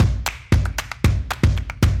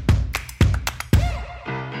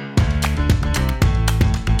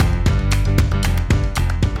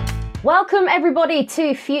Welcome everybody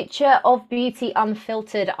to Future of Beauty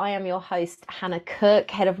Unfiltered. I am your host, Hannah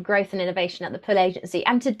Cook, Head of Growth and Innovation at the Pull Agency.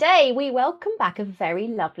 And today we welcome back a very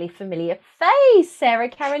lovely familiar face, Sarah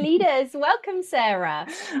Carolides. Welcome, Sarah.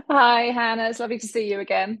 Hi, Hannah. It's lovely to see you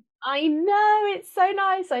again. I know, it's so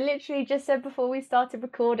nice. I literally just said before we started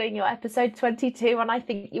recording your episode 22, and I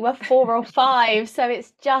think you were 4 or 5. So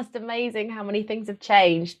it's just amazing how many things have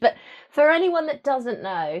changed. But for anyone that doesn't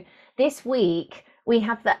know, this week we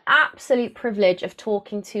have the absolute privilege of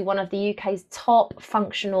talking to one of the UK's top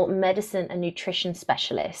functional medicine and nutrition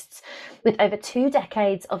specialists with over 2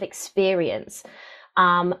 decades of experience.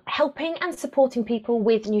 Helping and supporting people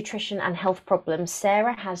with nutrition and health problems.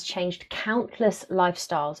 Sarah has changed countless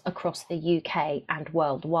lifestyles across the UK and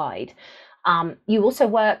worldwide. You also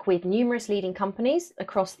work with numerous leading companies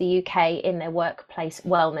across the UK in their workplace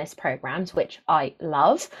wellness programs, which I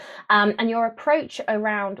love. And your approach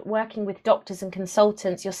around working with doctors and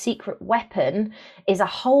consultants, your secret weapon is a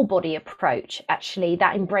whole body approach, actually,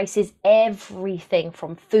 that embraces everything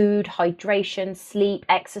from food, hydration, sleep,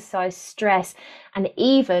 exercise, stress, and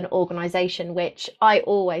even organization, which I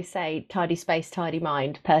always say, tidy space, tidy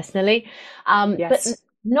mind, personally. Yes. But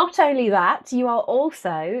not only that, you are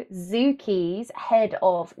also Zuki's head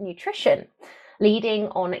of nutrition, leading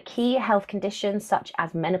on key health conditions such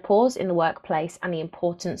as menopause in the workplace and the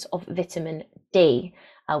importance of vitamin D,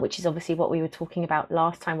 which is obviously what we were talking about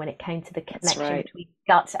last time when it came to the connection between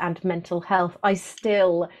gut and mental health. I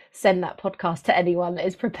still send that podcast to anyone that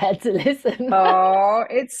is prepared to listen. Oh,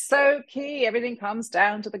 it's so key. Everything comes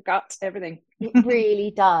down to the gut, everything. It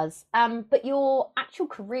really does. But your actual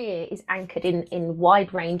career is anchored in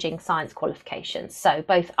wide-ranging science qualifications. So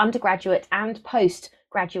both undergraduate and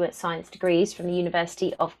postgraduate science degrees from the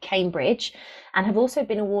University of Cambridge, and have also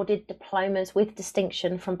been awarded diplomas with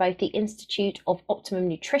distinction from both the Institute of Optimum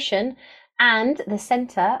Nutrition and the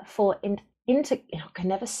Centre for I can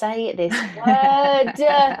never say this word,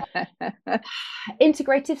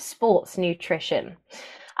 Integrative Sports Nutrition.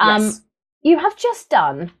 Yes. You have just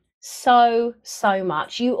done so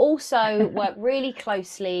much. You also work really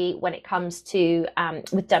closely when it comes to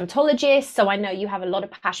with dermatologists. So I know you have a lot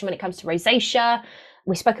of passion when it comes to rosacea.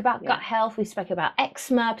 We spoke about gut health. We spoke about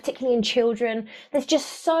eczema, particularly in children. There's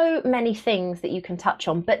just so many things that you can touch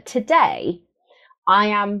on. But today, I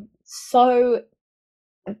am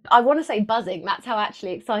I want to say buzzing. That's how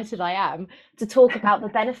actually excited I am to talk about the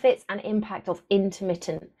benefits and impact of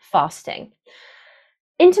intermittent fasting.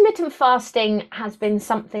 Intermittent fasting has been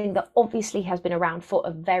something that obviously has been around for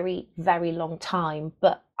a very, very long time,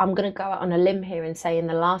 but I'm going to go out on a limb here and say in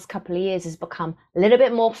the last couple of years has become a little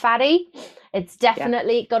bit more faddy. It's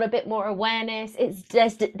definitely got a bit more awareness.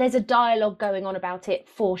 There's a dialogue going on about it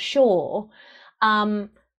for sure. But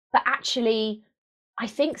actually, I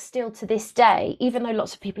think still to this day, even though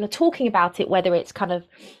lots of people are talking about it, whether it's kind of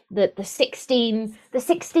the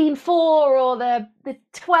 16-4 or the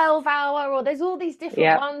 12-hour, or there's all these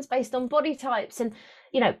different ones based on body types, and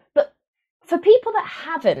but for people that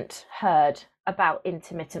haven't heard about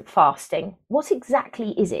intermittent fasting, what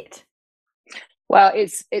exactly is it? Well,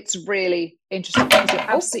 it's really interesting because you're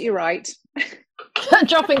absolutely right.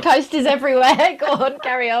 Dropping coasters everywhere. Go on,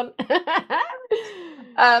 carry on.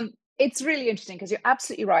 It's really interesting because you're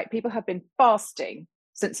absolutely right. People have been fasting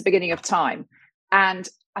since the beginning of time. And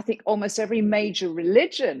I think almost every major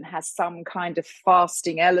religion has some kind of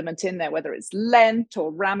fasting element in there, whether it's Lent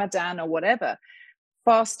or Ramadan or whatever.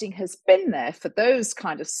 Fasting has been there for those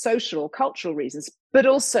kind of social or cultural reasons, but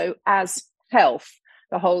also as health.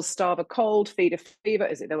 The whole starve a cold, feed a fever.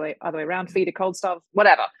 Is it the other way around? Feed a cold, starve,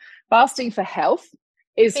 whatever. Fasting for health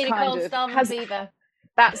is feed kind a cold, of starve and fever.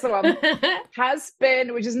 That's the one. Has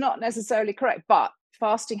been, which is not necessarily correct, but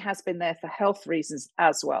fasting has been there for health reasons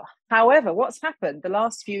as well. However, what's happened the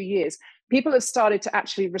last few years, people have started to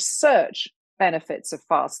actually research benefits of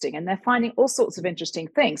fasting, and they're finding all sorts of interesting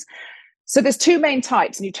things. So there's 2 main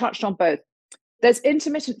types, and you touched on both. There's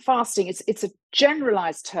intermittent fasting. It's a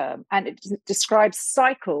generalized term, and it describes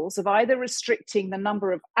cycles of either restricting the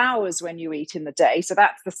number of hours when you eat in the day. So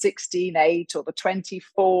that's the 16-8 or the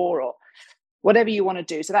 24 or whatever you want to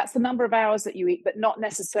do. So that's the number of hours that you eat, but not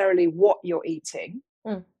necessarily what you're eating.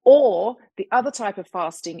 Or the other type of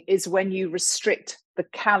fasting is when you restrict the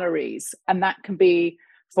calories, and that can be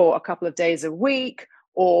for a couple of days a week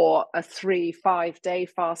or a 3-5 day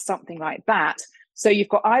fast, something like that. So you've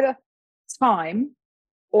got either time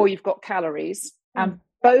or you've got calories, and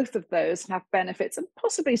both of those have benefits and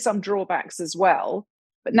possibly some drawbacks as well.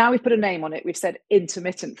 But now we've put a name on it. We've said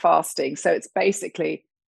intermittent fasting. So it's basically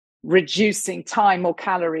reducing time or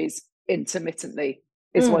calories intermittently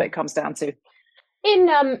is what it comes down to. In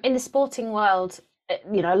the sporting world,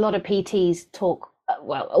 a lot of PTs talk,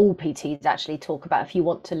 well, all PTs actually talk about if you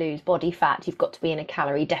want to lose body fat, you've got to be in a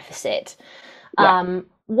calorie deficit. Yeah.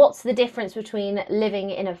 What's the difference between living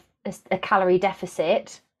in a calorie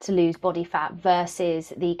deficit to lose body fat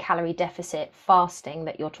versus the calorie deficit fasting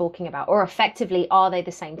that you're talking about? Or effectively, are they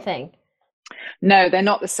the same thing? No, they're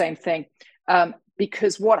not the same thing.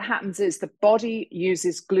 Because what happens is the body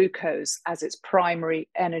uses glucose as its primary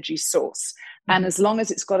energy source. And as long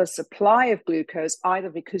as it's got a supply of glucose,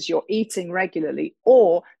 either because you're eating regularly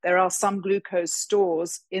or there are some glucose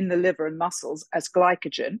stores in the liver and muscles as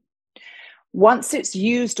glycogen, once it's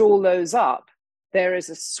used all those up, there is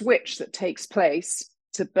a switch that takes place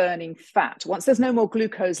to burning fat. Once there's no more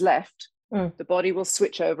glucose left, the body will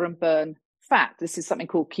switch over and burn fat. This is something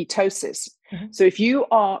called ketosis. So if you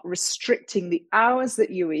are restricting the hours that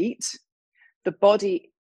you eat, the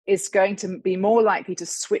body is going to be more likely to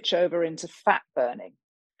switch over into fat burning.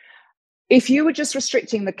 If you were just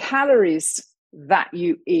restricting the calories that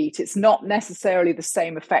you eat, it's not necessarily the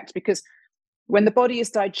same effect, because when the body is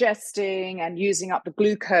digesting and using up the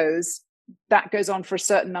glucose, that goes on for a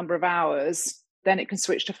certain number of hours, then it can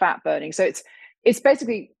switch to fat burning. So it's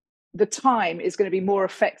basically, the time is going to be more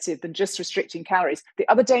effective than just restricting calories. The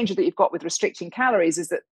other danger that you've got with restricting calories is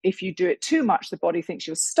that if you do it too much, the body thinks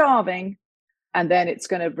you're starving, and then it's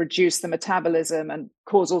going to reduce the metabolism and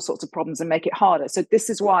cause all sorts of problems and make it harder. So this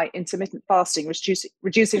is why intermittent fasting,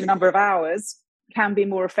 reducing the number of hours, can be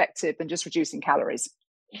more effective than just reducing calories.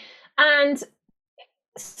 And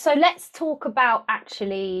so let's talk about,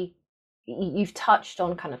 actually, you've touched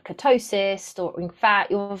on kind of ketosis, storing fat.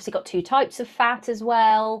 You've obviously got two types of fat as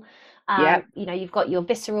well. You've got your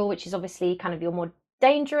visceral, which is obviously kind of your more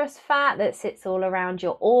dangerous fat that sits all around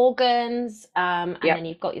your organs. And then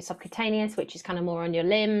you've got your subcutaneous, which is kind of more on your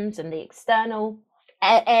limbs and the external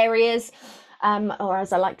areas. Or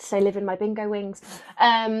as I like to say, live in my bingo wings.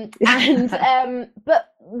 But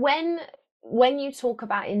when you talk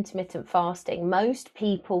about intermittent fasting, most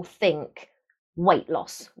people think weight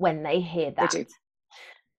loss when they hear that. They do.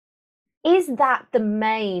 Is that the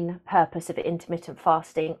main purpose of intermittent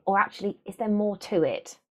fasting, or actually is there more to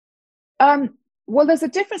it? Well, there's a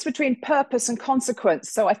difference between purpose and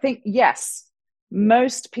consequence. So I think, yes,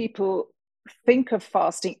 most people think of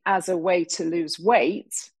fasting as a way to lose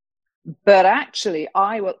weight, but actually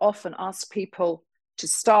I will often ask people to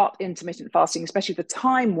start intermittent fasting, especially the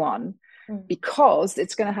time one, because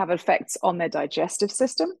it's going to have effects on their digestive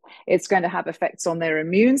system. It's going to have effects on their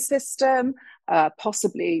immune system,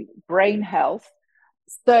 possibly brain health.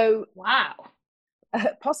 So, wow.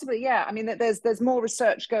 Possibly, yeah. I mean, there's more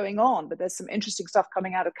research going on, but there's some interesting stuff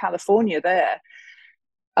coming out of California there.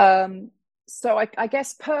 So I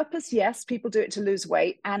guess purpose, yes, people do it to lose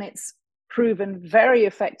weight, and it's proven very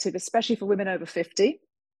effective, especially for women over 50.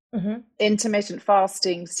 Intermittent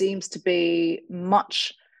fasting seems to be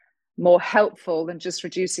much more helpful than just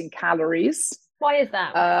reducing calories. Why is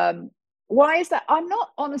that? Why is that? I'm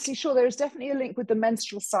not honestly sure. There is definitely a link with the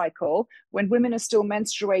menstrual cycle. When women are still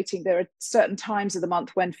menstruating, there are certain times of the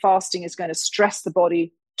month when fasting is going to stress the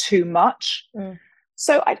body too much.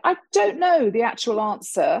 So I don't know the actual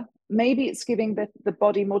answer. Maybe it's giving the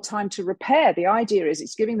body more time to repair. The idea is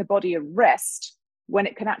it's giving the body a rest when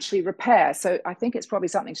it can actually repair. So I think it's probably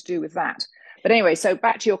something to do with that. But anyway, so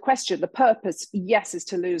back to your question, the purpose, yes, is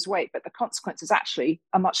to lose weight, but the consequences actually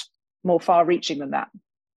are much more far-reaching than that.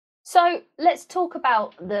 So let's talk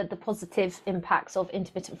about the positive impacts of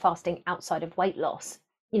intermittent fasting outside of weight loss.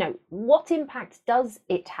 What impact does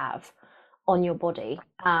it have on your body?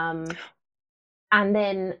 And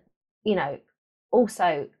then,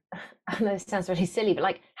 also, I know this sounds really silly,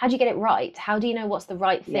 but how do you get it right? How do you know what's the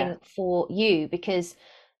right thing for you? Because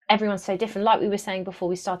everyone's so different. Like we were saying before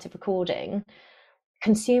we started recording,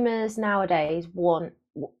 consumers nowadays want,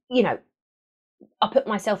 I'll put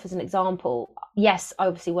myself as an example. Yes, I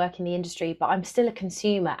obviously work in the industry, but I'm still a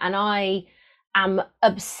consumer, and I am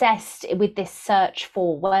obsessed with this search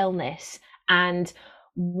for wellness and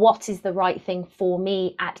what is the right thing for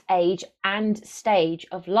me at age and stage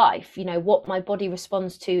of life. What my body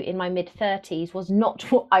responds to in my mid-30s was not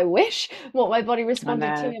what I wish what my body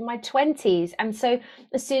responded to in my 20s. And so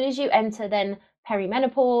as soon as you enter then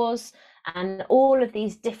perimenopause and all of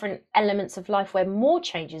these different elements of life where more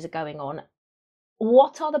changes are going on,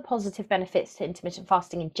 what are the positive benefits to intermittent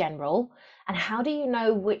fasting in general? And how do you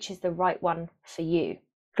know which is the right one for you?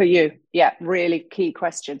 For you, yeah, really key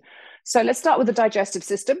question. So let's start with the digestive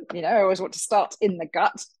system. I always want to start in the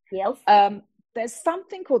gut. Yes.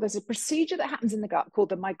 There's a procedure that happens in the gut called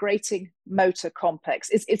the migrating motor complex.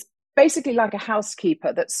 It's basically like a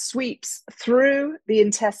housekeeper that sweeps through the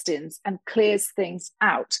intestines and clears things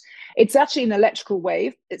out. It's actually an electrical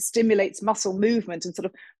wave. It stimulates muscle movement and sort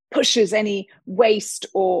of pushes any waste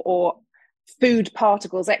or food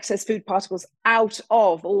particles, excess food particles, out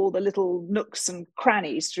of all the little nooks and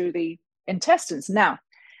crannies through the intestines. Now,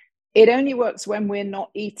 it only works when we're not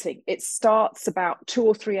eating. It starts about 2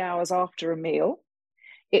 or 3 hours after a meal.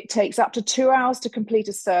 It takes up to 2 hours to complete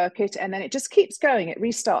a circuit, and then it just keeps going. It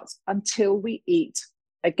restarts until we eat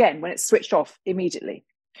again, when it's switched off immediately.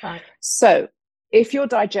 Right. So if you're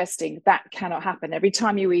digesting, that cannot happen. Every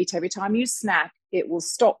time you eat, every time you snack, it will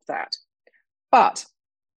stop that. But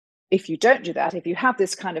if you don't do that, if you have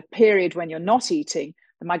this kind of period when you're not eating,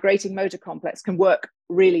 the migrating motor complex can work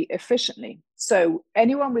really efficiently. So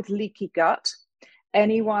anyone with leaky gut,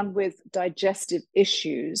 anyone with digestive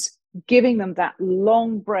issues, giving them that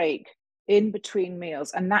long break in between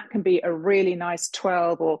meals, and that can be a really nice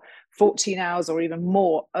 12 or 14 hours or even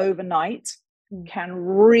more overnight, can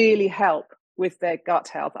really help with their gut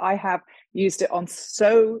health. I have used it on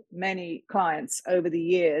so many clients over the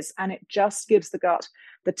years, and it just gives the gut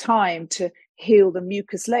the time to heal the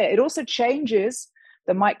mucus layer. It also changes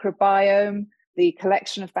the microbiome, the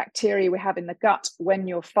collection of bacteria we have in the gut when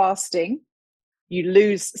you're fasting. You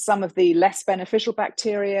lose some of the less beneficial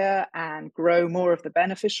bacteria and grow more of the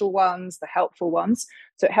beneficial ones, the helpful ones.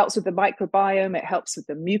 So it helps with the microbiome, it helps with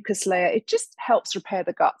the mucus layer, it just helps repair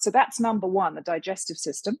the gut. So that's number one, the digestive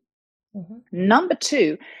system. Mm-hmm. Number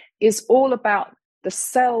two is all about the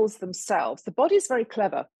cells themselves. The body is very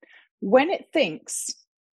clever. When it thinks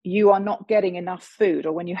you are not getting enough food,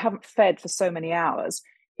 or when you haven't fed for so many hours,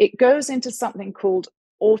 it goes into something called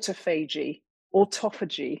autophagy.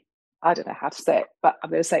 I don't know how to say it, but I'm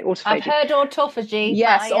going to say autophagy. I've heard autophagy.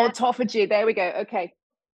 Yes, autophagy. There we go. Okay.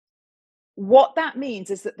 What that means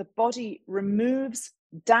is that the body removes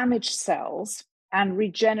damaged cells and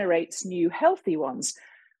regenerates new healthy ones.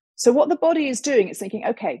 So what the body is doing, it's thinking,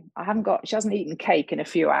 okay, she hasn't eaten cake in a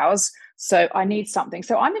few hours, so I need something.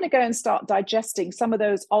 So I'm going to go and start digesting some of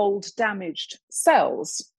those old damaged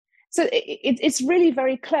cells. So it's really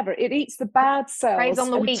very clever. It eats the bad cells. Praise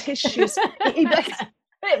on the and weak. Tissues.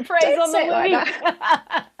 Praise on the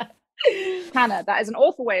weak. Hannah, that is an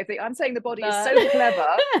awful way of thinking. I'm saying the body is so clever.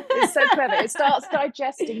 It's so clever. It starts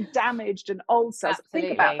digesting damaged and old cells. Absolutely.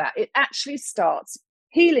 Think about that. It actually starts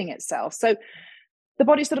healing itself. So the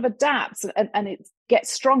body sort of adapts and it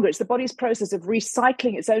gets stronger. It's the body's process of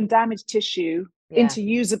recycling its own damaged tissue into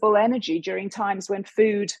usable energy during times when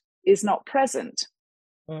food is not present.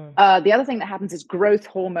 The other thing that happens is growth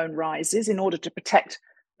hormone rises in order to protect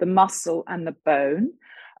the muscle and the bone.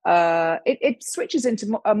 It switches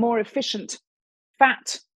into a more efficient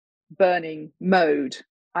fat burning mode,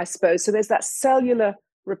 I suppose. So there's that cellular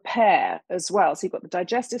repair as well. So you've got the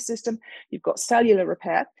digestive system, you've got cellular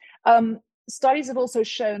repair. Studies have also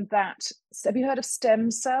shown that, have you heard of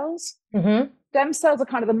stem cells? Mm-hmm. Stem cells are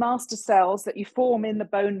kind of the master cells that you form in the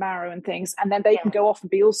bone marrow and things, and then they can go off and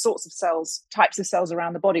be all sorts of cells, types of cells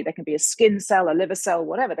around the body. They can be a skin cell, a liver cell,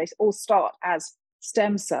 whatever. They all start as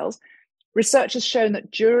stem cells. Research has shown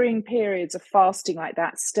that during periods of fasting like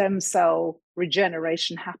that, stem cell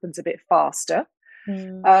regeneration happens a bit faster.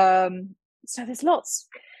 So there's lots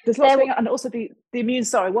going on. And also the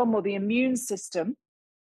immune system.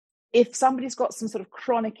 If somebody's got some sort of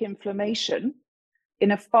chronic inflammation,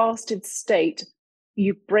 in a fasted state,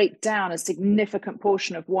 you break down a significant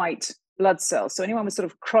portion of white blood cells. So anyone with sort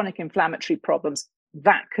of chronic inflammatory problems,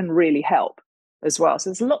 that can really help as well.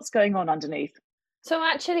 So there's lots going on underneath. So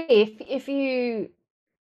actually, if you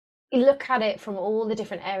look at it from all the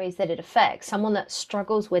different areas that it affects, someone that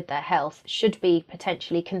struggles with their health should be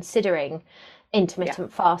potentially considering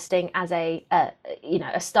intermittent fasting as a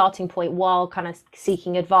starting point, while kind of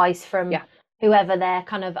seeking advice from whoever they're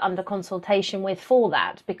kind of under consultation with for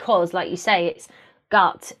that. Because like you say, it's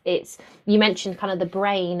gut, you mentioned kind of the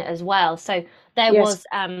brain as well. So there was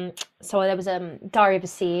Diary of a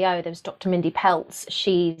CEO. There was Dr. Mindy Peltz.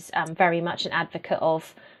 She's very much an advocate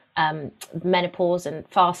of menopause and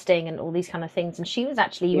fasting and all these kind of things. And she was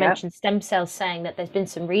actually, you mentioned stem cells, saying that there's been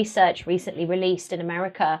some research recently released in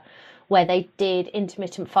America where they did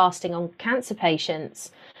intermittent fasting on cancer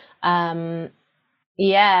patients. You're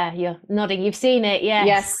nodding. You've seen it, yes.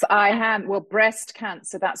 Yes, I have. Well, breast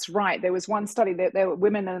cancer, that's right. There was one study that there were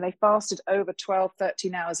women and they fasted over 12,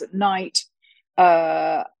 13 hours at night.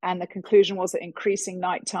 And the conclusion was that increasing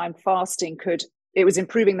nighttime fasting it was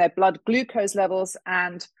improving their blood glucose levels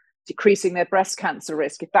and decreasing their breast cancer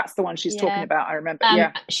risk, if that's the one she's talking about. I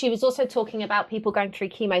remember. She was also talking about people going through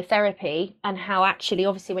chemotherapy and how actually,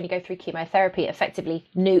 obviously, when you go through chemotherapy, it effectively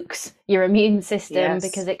nukes your immune system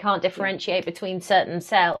because it can't differentiate between certain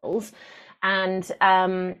cells. And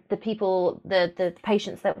the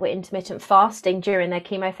patients that were intermittent fasting during their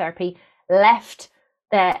chemotherapy left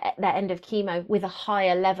their end of chemo with a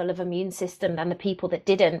higher level of immune system than the people that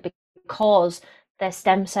didn't, because their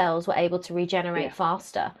stem cells were able to regenerate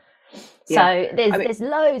faster. So there's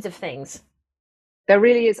loads of things. There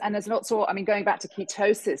really is. And there's lots of, going back to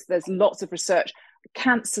ketosis, there's lots of research.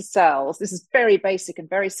 Cancer cells, this is very basic and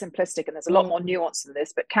very simplistic, and there's a lot more nuance than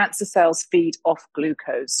this, but cancer cells feed off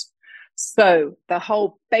glucose. So the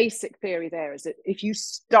whole basic theory there is that if you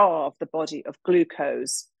starve the body of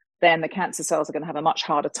glucose, then the cancer cells are going to have a much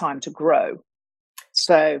harder time to grow.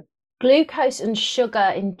 So glucose and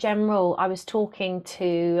sugar in general, I was talking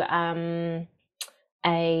to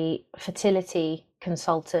a fertility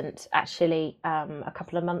consultant actually a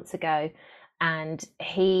couple of months ago, and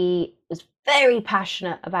he was very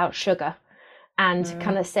passionate about sugar and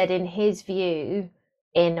kind of said in his view,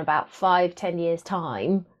 in about 5-10 years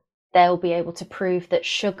time, they'll be able to prove that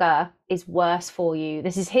sugar is worse for you.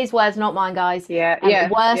 This is his words, not mine, guys.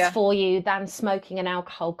 Worse for you than smoking and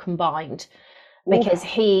alcohol combined, because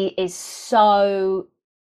he is so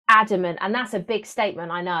adamant, and that's a big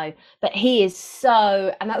statement, I know, but he is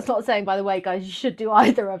so, and that's not saying, by the way, guys, you should do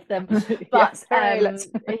either of them, but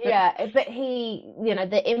but he,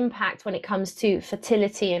 the impact when it comes to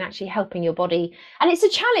fertility and actually helping your body, and it's a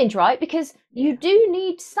challenge, right? Because you do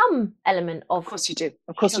need some element of course you do,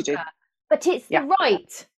 but it's the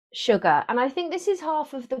right sugar, and I think this is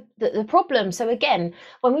half of the problem. So again,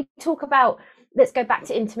 when we talk about, let's go back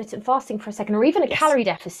to intermittent fasting for a second, or even a calorie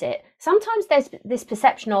deficit. Sometimes there's this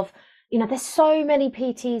perception of, there's so many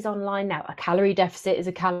PTs online now. A calorie deficit is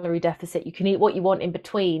a calorie deficit. You can eat what you want in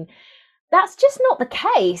between. That's just not the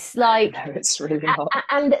case. Like, no, it's really not.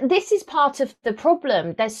 And this is part of the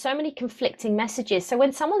problem. There's so many conflicting messages. So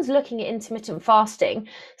when someone's looking at intermittent fasting,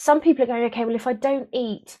 some people are going, okay, well, if I don't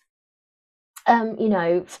eat,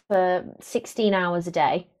 for 16 hours a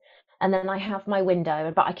day, and then I have my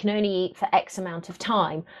window, but I can only eat for X amount of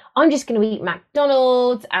time, I'm just going to eat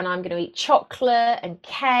McDonald's and I'm going to eat chocolate and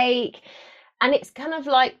cake. And it's kind of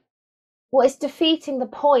like, well, it's defeating the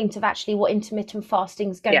point of actually what intermittent fasting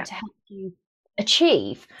is going to help you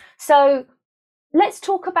achieve. So let's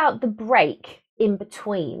talk about the break in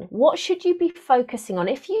between. What should you be focusing on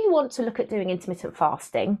if you want to look at doing intermittent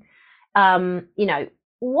fasting?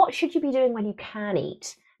 What should you be doing when you can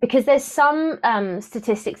eat? Because there's some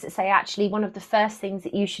statistics that say actually one of the first things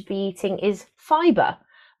that you should be eating is fiber,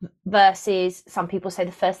 versus some people say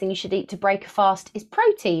the first thing you should eat to break a fast is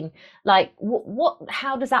protein. Like,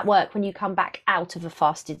 how does that work when you come back out of a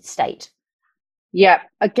fasted state? Yeah,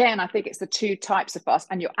 again, I think it's the two types of fast,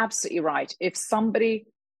 and you're absolutely right. If somebody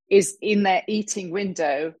is in their eating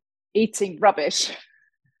window, eating rubbish,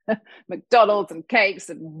 McDonald's and cakes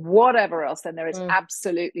and whatever else, then there is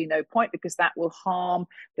absolutely no point, because that will harm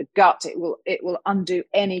the gut. It will undo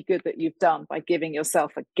any good that you've done by giving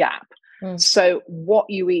yourself a gap. So what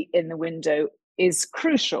you eat in the window is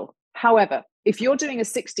crucial. However, if you're doing a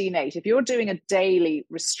 16-8, if you're doing a daily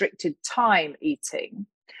restricted time eating,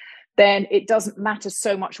 then it doesn't matter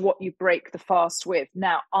so much what you break the fast with.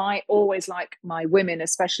 Now, I always like my women,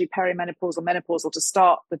 especially perimenopausal, menopausal, to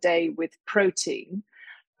start the day with protein.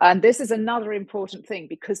 And this is another important thing,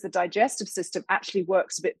 because the digestive system actually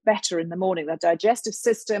works a bit better in the morning. The digestive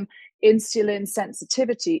system insulin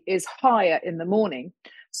sensitivity is higher in the morning.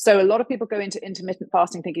 So a lot of people go into intermittent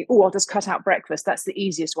fasting thinking, oh, I'll just cut out breakfast. That's the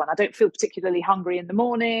easiest one. I don't feel particularly hungry in the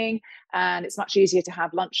morning, and it's much easier to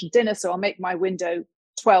have lunch and dinner. So I'll make my window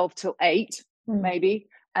 12 till 8, maybe,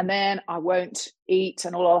 and then I won't eat,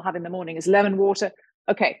 and all I'll have in the morning is lemon water.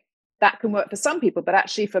 Okay, that can work for some people, but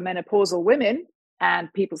actually for menopausal women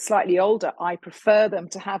and people slightly older, I prefer them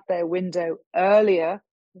to have their window earlier.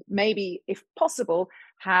 Maybe, if possible,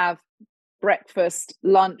 have breakfast,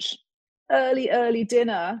 lunch, early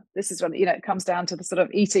dinner. This is when, it comes down to the sort of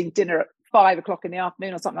eating dinner at 5 o'clock in the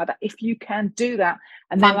afternoon or something like that. If you can do that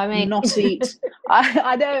and then not eat.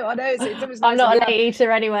 I know. It's always nice. I'm not a late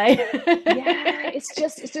eater anyway. It's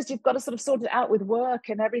just you've got to sort of sort it out with work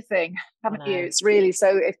and everything, haven't you? It's really,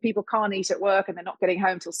 so if people can't eat at work and they're not getting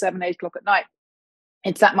home till 7-8 o'clock at night,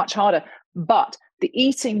 it's that much harder. But the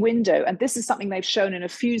eating window, and this is something they've shown in a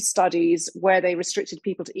few studies where they restricted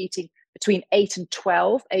people to eating between 8 and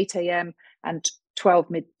 12, 8 a.m. and 12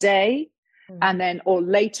 midday, and then, or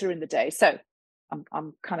later in the day. So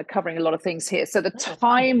I'm kind of covering a lot of things here. So the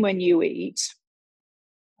time when you eat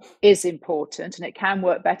is important, and it can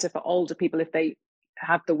work better for older people if they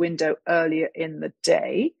have the window earlier in the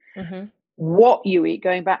day. Mm-hmm. What you eat,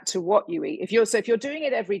 going back to what you eat, if you're doing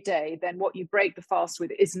it every day, then what you break the fast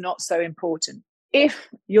with is not so important. If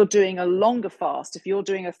you're doing a longer fast, if you're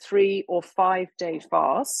doing a 3 or 5 day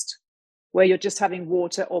fast where you're just having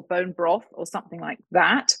water or bone broth or something like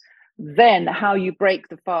that, then how you break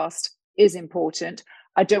the fast is important.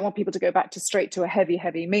 I don't want people to go back to straight to a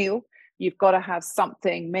heavy meal. You've got to have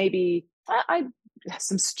something, maybe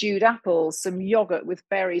some stewed apples, some yogurt with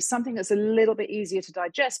berries, something that's a little bit easier to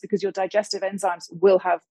digest, because your digestive enzymes will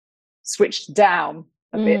have switched down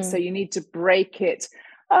a bit. So you need to break it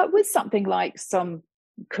with something like some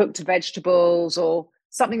cooked vegetables or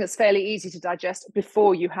something that's fairly easy to digest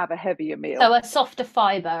before you have a heavier meal. So a softer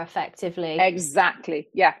fiber, effectively. Exactly.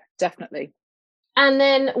 Yeah, definitely. And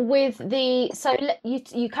then with so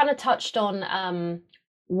you kind of touched on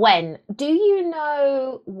when. Do you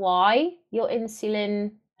know why your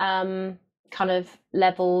insulin kind of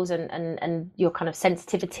levels and your kind of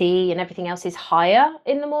sensitivity and everything else is higher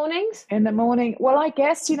in the mornings? In the morning? Well, I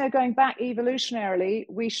guess, going back evolutionarily,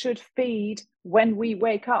 we should feed when we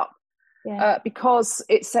wake up. Yeah. Because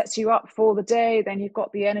it sets you up for the day. Then you've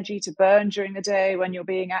got the energy to burn during the day when you're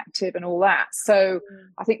being active and all that. So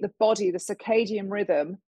I think the body, the circadian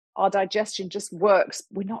rhythm, our digestion just works.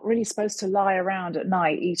 We're not really supposed to lie around at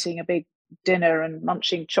night eating a big dinner and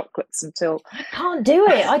munching chocolates until... I can't do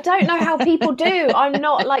it. I don't know how people do. I'm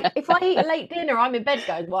not like, if I eat a late dinner, I'm in bed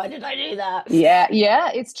going, why did I do that? Yeah,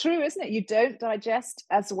 it's true, isn't it? You don't digest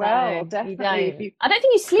as well. No, definitely. you don't. I don't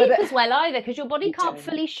think you sleep as well either, because your body can't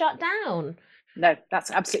fully shut down. No, that's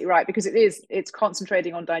absolutely right, because it's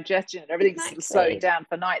concentrating on digestion and everything's sort of slowing down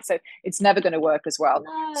for night. So it's never going to work as well.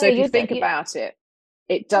 No, so if you think about it,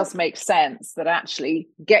 it does make sense that actually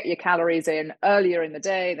get your calories in earlier in the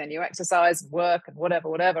day, then you exercise, work and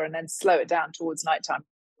whatever, and then slow it down towards nighttime.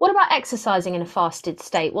 What about exercising in a fasted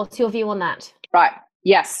state? What's your view on that? Right.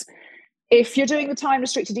 Yes. If you're doing the time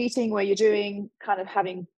restricted eating, where you're doing kind of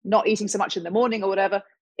not eating so much in the morning or whatever,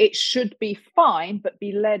 it should be fine, but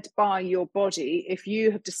be led by your body. If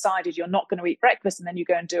you have decided you're not going to eat breakfast and then you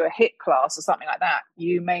go and do a HIIT class or something like that,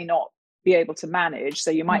 you may not be able to manage.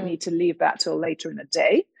 So you might need to leave that till later in the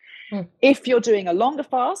day. If you're doing a longer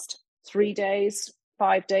fast, 3 days,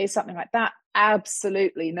 5 days, something like that,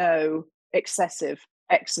 absolutely no excessive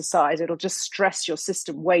exercise. It'll just stress your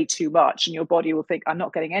system way too much, and your body will think, I'm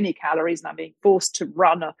not getting any calories and I'm being forced to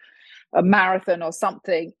run a marathon or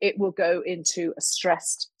something. It will go into a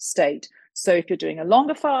stressed state. So if you're doing a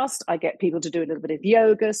longer fast, I get people to do a little bit of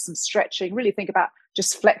yoga, some stretching, really think about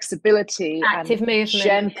just flexibility, active and movement,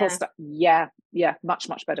 gentle stuff. Yeah, much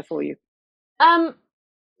better for you.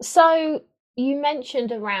 So you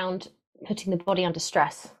mentioned around putting the body under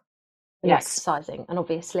stress and exercising, and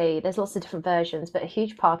obviously there's lots of different versions, but a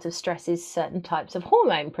huge part of stress is certain types of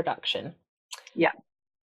hormone production. Yeah,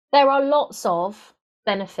 there are lots of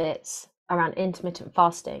benefits around intermittent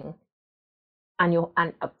fasting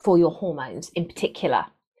and for your hormones in particular.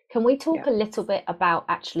 Can we talk a little bit about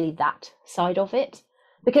actually that side of it?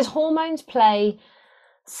 Because hormones play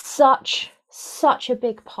such a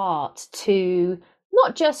big part to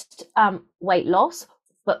not just weight loss,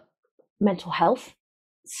 but mental health,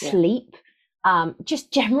 sleep,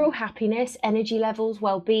 just general happiness, energy levels,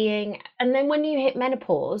 well-being. And then when you hit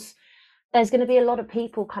menopause, there's going to be a lot of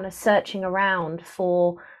people kind of searching around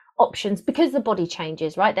for options, because the body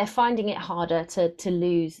changes, right? They're finding it harder to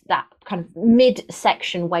lose that kind of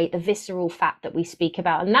midsection weight, the visceral fat that we speak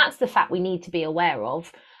about. And that's the fat we need to be aware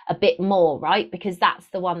of a bit more, right? Because that's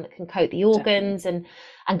the one that can coat the organs and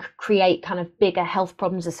create kind of bigger health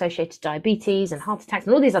problems associated with diabetes and heart attacks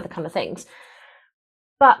and all these other kind of things.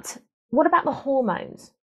 But what about the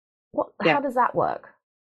hormones? How does that work?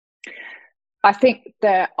 I think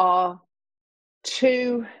there are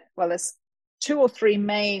there's 2 or 3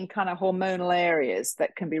 main kind of hormonal areas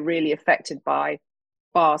that can be really affected by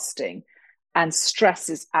fasting, and stress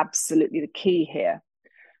is absolutely the key here.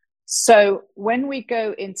 So when we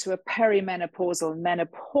go into a perimenopausal,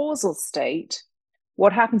 menopausal state,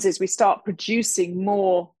 what happens is we start producing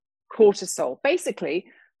more cortisol. Basically,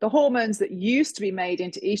 the hormones that used to be made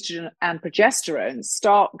into estrogen and progesterone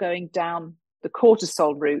start going down the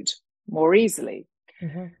cortisol route more easily.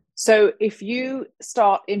 Mm-hmm. So if you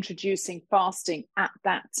start introducing fasting at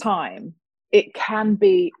that time, it can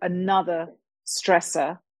be another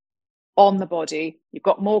stressor on the body. You've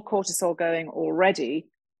got more cortisol going already,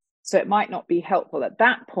 so it might not be helpful at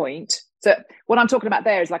that point. So what I'm talking about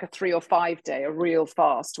there is like a 3 or 5 day, a real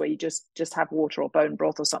fast where you just have water or bone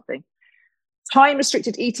broth or something. Time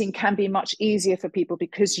restricted eating can be much easier for people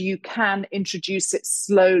because you can introduce it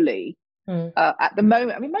slowly. At the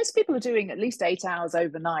moment, I mean, most people are doing at least 8 hours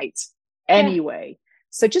overnight anyway.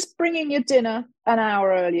 So just bringing your dinner an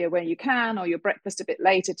hour earlier when you can, or your breakfast a bit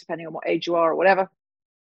later, depending on what age you are or whatever,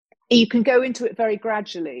 you can go into it very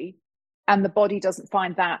gradually, and the body doesn't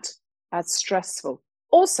find that as stressful.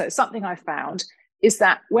 Also, something I found is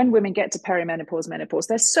that when women get to perimenopause, menopause,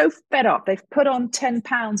 they're so fed up. They've put on 10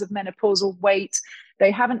 pounds of menopausal weight.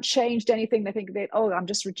 They haven't changed anything. They think, oh, I'm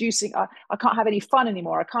just reducing. I can't have any fun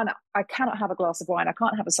anymore. I cannot have a glass of wine. I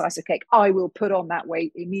can't have a slice of cake. I will put on that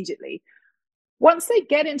weight immediately. Once they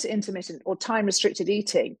get into intermittent or time restricted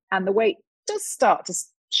eating and the weight does start to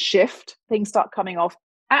shift, things start coming off,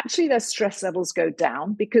 actually their stress levels go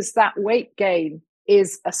down, because that weight gain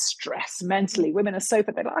is a stress mentally. Women are so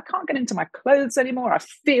fed, they're like, I can't get into my clothes anymore. I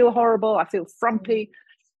feel horrible. I feel frumpy.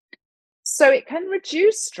 So it can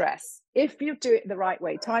reduce stress if you do it the right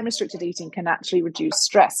way. Time restricted eating can actually reduce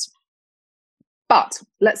stress. But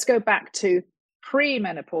let's go back to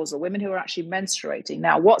premenopausal women who are actually menstruating.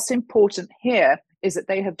 Now, what's important here is that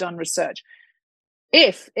they have done research.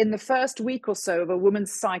 If in the first week or so of a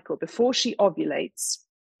woman's cycle, before she ovulates,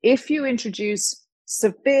 if you introduce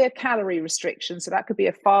severe calorie restrictions, so that could be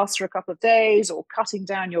a fast for a couple of days or cutting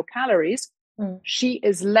down your calories, she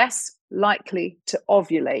is less likely to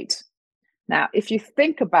ovulate. Now, if you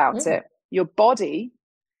think about it, your body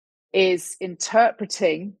is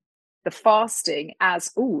interpreting the fasting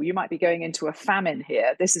as, oh, you might be going into a famine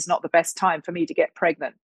here. This is not the best time for me to get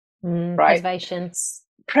pregnant, right?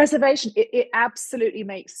 Preservation, it absolutely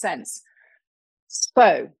makes sense.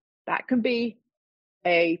 So that can be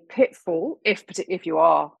a pitfall if you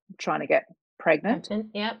are trying to get pregnant.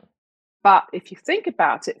 But if you think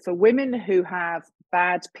about it, for women who have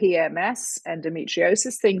bad PMS,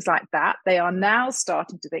 endometriosis, things like that, they are now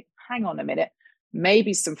starting to think, hang on a minute,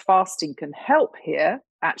 maybe some fasting can help here,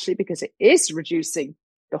 actually, because it is reducing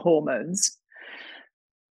the hormones.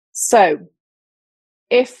 So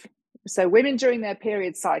women during their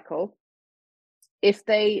period cycle, if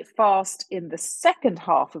they fast in the second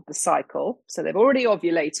half of the cycle, so they've already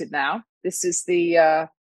ovulated now, this is the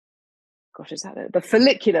the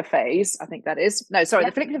follicular phase, I think that is. No, sorry,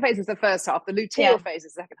 the follicular phase is the first half, the luteal phase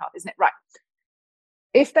is the second half, isn't it? Right.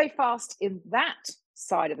 If they fast in that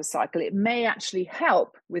side of the cycle, it may actually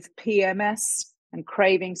help with PMS and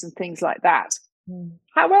cravings and things like that.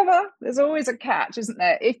 However, there's always a catch, isn't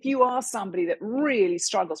there? If you are somebody that really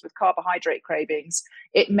struggles with carbohydrate cravings,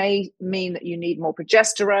 it may mean that you need more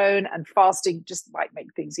progesterone, and fasting just might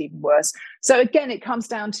make things even worse. So again, it comes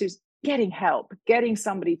down to getting help, getting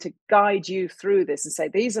somebody to guide you through this and say,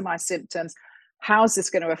 these are my symptoms. How's this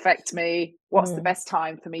going to affect me? What's the best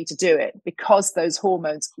time for me to do it? Because those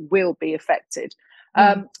hormones will be affected.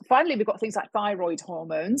 Finally, we've got things like thyroid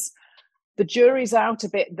hormones. The jury's out a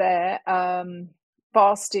bit there.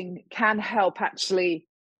 Fasting can help actually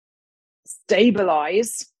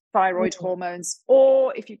stabilize thyroid hormones,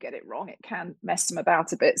 or if you get it wrong, it can mess them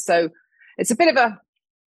about a bit. So it's a bit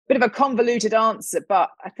of a convoluted answer, but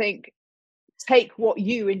I think take what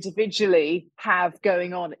you individually have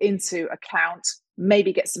going on into account,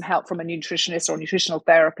 maybe get some help from a nutritionist or a nutritional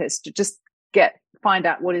therapist to just find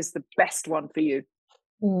out what is the best one for you.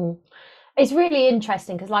 It's really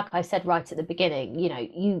interesting because, like I said right at the beginning, you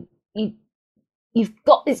know,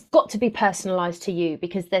 it's got to be personalized to you,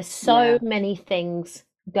 because there's so many things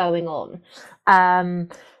going on.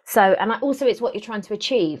 Also it's what you're trying to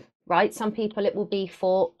achieve, right? Some people it will be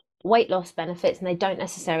for weight loss benefits and they don't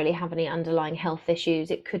necessarily have any underlying health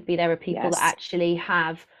issues. It could be there are people that actually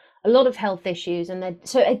have a lot of health issues, and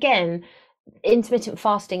so again, intermittent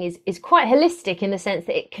fasting is quite holistic in the sense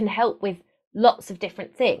that it can help with lots of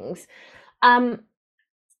different things.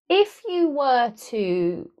 If you were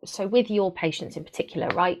to, so with your patients in particular,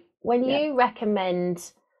 right, when you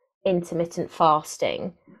recommend intermittent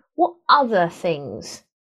fasting, what other things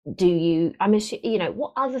do you,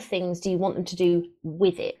 what other things do you want them to do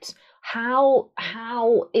with it? How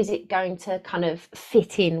is it going to kind of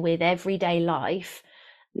fit in with everyday life?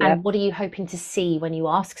 And what are you hoping to see when you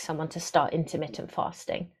ask someone to start intermittent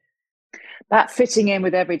fasting? That fitting in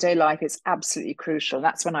with everyday life is absolutely crucial.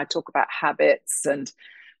 That's when I talk about habits and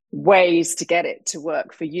ways to get it to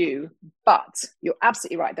work for you. But you're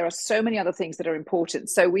absolutely right. There are so many other things that are important.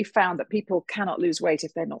 So we found that people cannot lose weight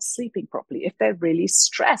if they're not sleeping properly, if they're really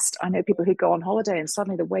stressed. I know people who go on holiday and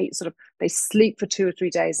suddenly the weight they sleep for 2 or 3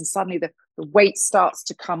 days and suddenly the weight starts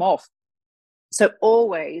to come off. So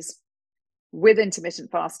always with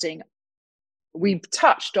intermittent fasting, we've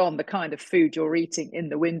touched on the kind of food you're eating in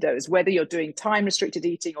the windows, whether you're doing time restricted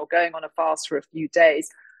eating or going on a fast for a few days.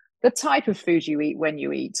 the type of food you eat when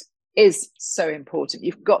you eat is so important.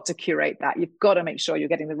 You've got to curate that. You've got to make sure you're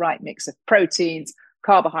getting the right mix of proteins,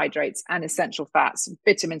 carbohydrates, and essential fats,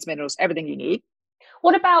 vitamins, minerals, everything you need.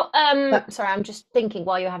 What about sorry, I'm just thinking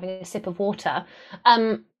while you're having a sip of water.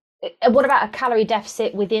 What about a calorie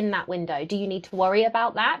deficit within that window? Do you need to worry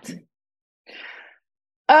about that?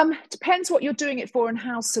 Depends what you're doing it for and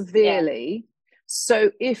how severely.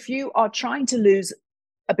 So if you are trying to lose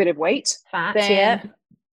a bit of weight, Fat, then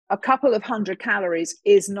a couple of 100 calories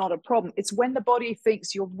is not a problem. It's when the body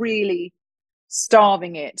thinks you're really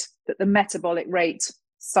starving it that the metabolic rate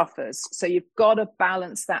suffers. So you've got to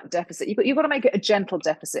balance that deficit. You've got to make it a gentle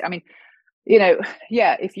deficit. I mean,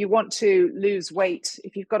 if you want to lose weight,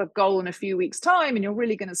 if you've got a goal in a few weeks' time and you're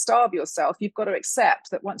really going to starve yourself, you've got to accept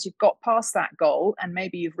that once you've got past that goal and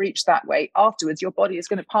maybe you've reached that weight, afterwards your body is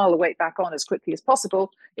going to pile the weight back on as quickly as possible.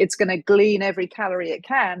 It's going to glean every calorie it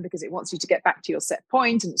can because it wants you to get back to your set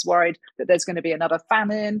point, and it's worried that there's going to be another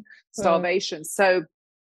famine, starvation. So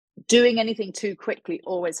doing anything too quickly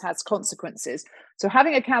always has consequences. So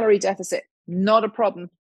having a calorie deficit, not a problem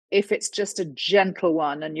if it's just a gentle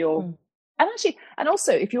one and you're and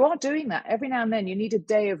also, if you are doing that, every now and then you need a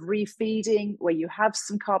day of refeeding where you have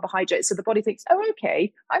some carbohydrates. So the body thinks, oh,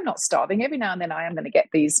 okay, I'm not starving. Every now and then I am going to get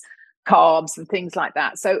these carbs and things like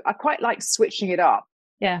that. So I quite like switching it up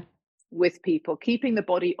with people, keeping the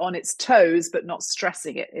body on its toes, but not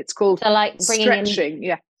stressing it. It's called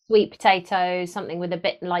stretching. Sweet potatoes, something with a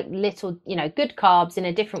bit like little, good carbs in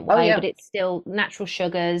a different way, but it's still natural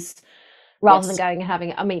sugars. Rather than going and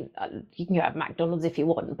having, I mean, you can go have McDonald's if you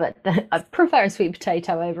want, but I prefer a sweet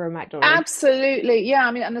potato over a McDonald's. Absolutely. Yeah.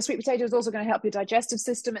 I mean, and the sweet potato is also going to help your digestive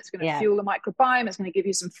system. It's going to fuel the microbiome. It's going to give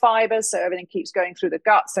you some fiber. So everything keeps going through the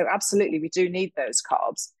gut. So absolutely, we do need those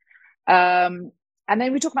carbs. And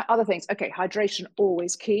then we talk about other things. Okay. Hydration,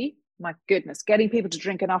 always key. My goodness. Getting people to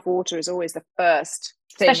drink enough water is always the first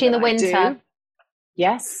thing. Especially in the winter.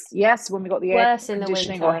 Yes, when we got the air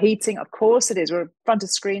conditioning or heating, of course it is. We're in front of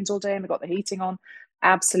screens all day and we've got the heating on.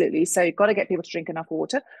 Absolutely. So you've got to get people to drink enough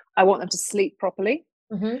water. I want them to sleep properly.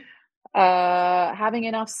 Having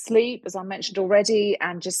enough sleep, as I mentioned already,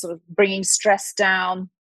 and just sort of bringing stress down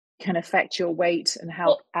can affect your weight and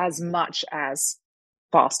help as much as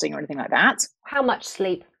fasting or anything like that. How much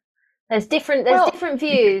sleep? There's different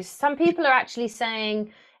views. Some people are actually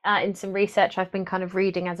saying, in some research I've been kind of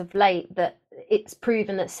reading as of late, that it's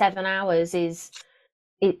proven that 7 hours is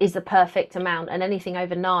the perfect amount, and anything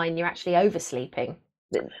over 9 you're actually oversleeping.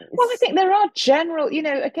 Well, I think there are general,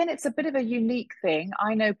 again, it's a bit of a unique thing.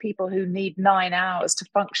 I know people who need 9 hours to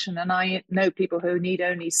function, and I know people who need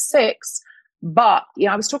only 6. But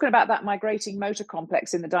I was talking about that migrating motor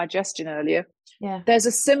complex in the digestion earlier. There's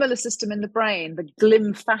a similar system in the brain, the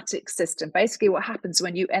glymphatic system. Basically what happens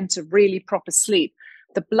when you enter really proper sleep,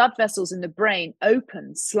 the blood vessels in the brain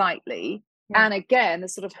open slightly. And again, the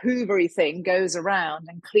sort of hoovery thing goes around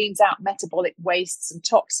and cleans out metabolic wastes and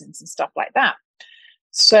toxins and stuff like that.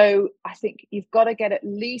 So I think you've got to get at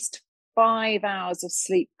least 5 hours of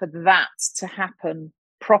sleep for that to happen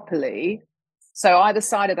properly. So either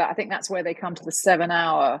side of that, I think that's where they come to the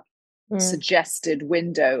 7-hour suggested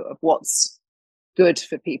window of what's good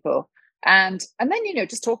for people. And then,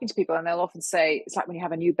 just talking to people, and they'll often say, it's like when you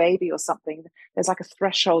have a new baby or something, there's like a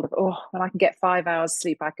threshold of, when I can get 5 hours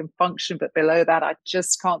sleep, I can function. But below that, I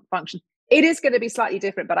just can't function. It is going to be slightly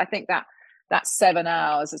different. But I think that 7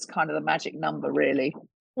 hours is kind of the magic number, really.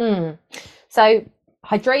 So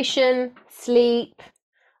hydration, sleep,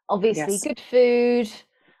 obviously good food.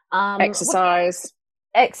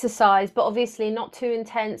 Exercise, but obviously not too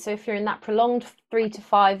intense. So if you're in that prolonged 3 to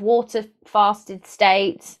 5 water fasted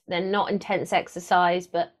state, then not intense exercise,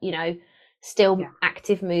 but still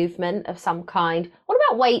active movement of some kind. What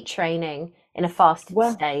about weight training in a fasted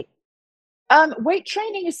state? Weight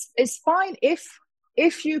training is fine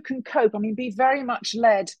if you can cope. I mean, be very much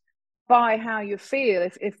led by how you feel.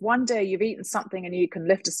 If one day you've eaten something and you can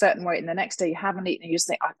lift a certain weight, and the next day you haven't eaten, and you just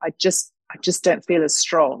think, I just don't feel as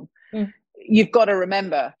strong. You've got to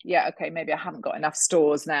remember, maybe I haven't got enough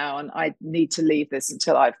stores now, and I need to leave this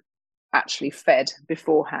until I've actually fed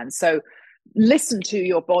beforehand. So listen to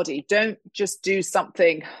your body. Don't just do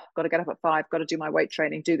something, got to get up at 5, got to do my weight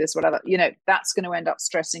training, do this, whatever. That's going to end up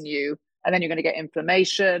stressing you, and then you're going to get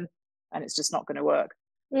inflammation, and it's just not going to work.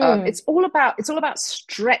 It's all about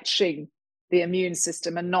stretching the immune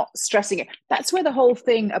system and not stressing it. That's where the whole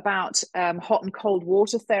thing about hot and cold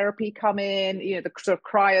water therapy come in, the sort of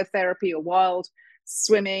cryotherapy or wild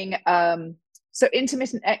swimming. So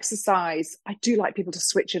intermittent exercise, I do like people to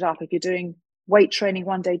switch it up. If you're doing weight training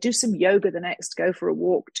one day, do some yoga the next, go for a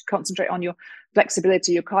walk to concentrate on your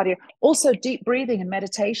flexibility, your cardio. Also deep breathing and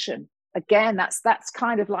meditation. Again, that's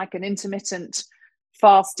kind of like an intermittent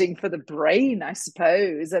fasting for the brain, I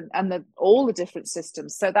suppose, and all the different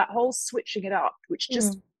systems. So that whole switching it up, which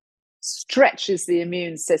just stretches the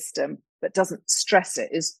immune system but doesn't stress it,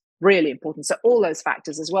 is really important. So all those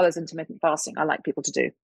factors, as well as intermittent fasting, I like people to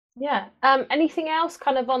do. Yeah. Anything else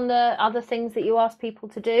kind of on the other things that you ask people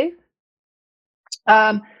to do?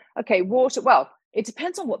 Okay, water. Well, it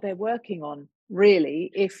depends on what they're working on,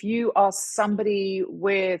 really. If you are somebody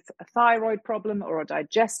with a thyroid problem or a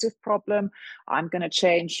digestive problem, I'm going to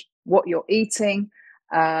change what you're eating.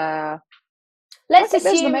 Let's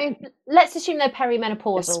assume they're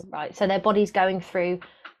perimenopausal, Yes. right? So their body's going through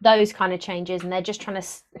those kind of changes, and they're just trying to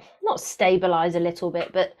not stabilize a little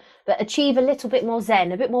bit, but achieve a little bit more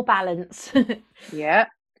zen, a bit more balance. Yeah.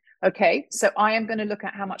 Okay. So I am going to look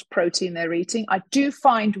at how much protein they're eating. I do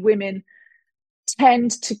find women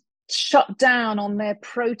tend to shut down on their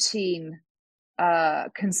protein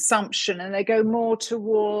consumption, and they go more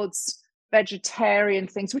towards vegetarian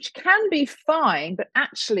things, which can be fine, but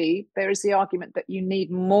actually there is the argument that you need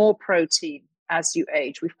more protein as you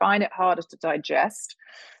age. We find it harder to digest.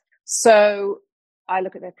 So I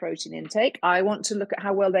look at their protein intake. I want to look at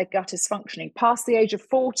how well their gut is functioning. Past the age of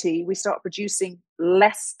 40, we start producing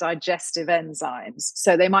less digestive enzymes.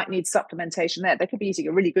 So they might need supplementation there. They could be eating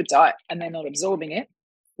a really good diet and they're not absorbing it,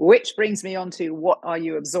 which brings me on to what are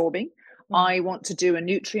you absorbing? I want to do a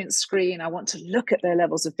nutrient screen. I want to look at their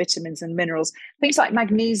levels of vitamins and minerals, things like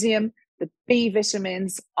magnesium, the B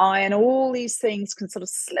vitamins, iron, all these things can sort of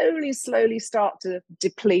slowly start to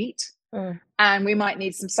deplete. And we might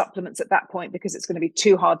need some supplements at that point because it's going to be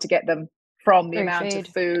too hard to get them from the amount of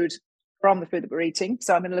food, from the food that we're eating.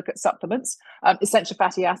 So I'm going to look at supplements. Essential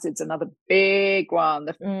fatty acids, another big one.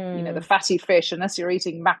 The fatty fish, unless you're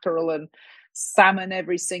eating mackerel and salmon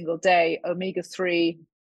every single day, omega-3,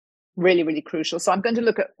 really, really crucial. So I'm going to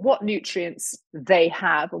look at what nutrients they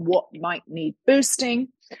have and what might need boosting.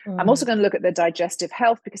 I'm also going to look at their digestive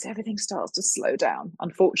health because everything starts to slow down,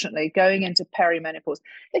 unfortunately, going into perimenopause.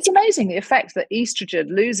 It's amazing the effect that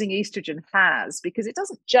losing estrogen has, because it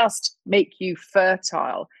doesn't just make you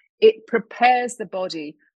fertile, it prepares the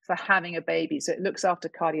body for having a baby. So it looks after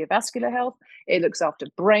cardiovascular health, it looks after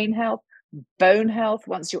brain health, bone health.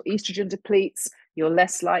 Once your estrogen depletes, you're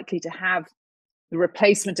less likely to have the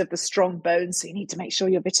replacement of the strong bones. So you need to make sure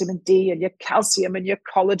your vitamin D and your calcium and your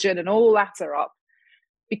collagen and all that are up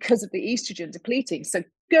because of the estrogen depleting. So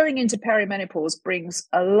going into perimenopause brings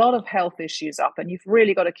a lot of health issues up, and you've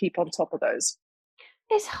really got to keep on top of those.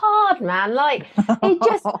 It's hard, man. Like, so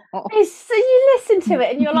you listen to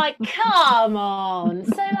it and you're like, come on.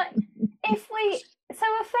 So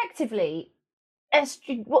effectively,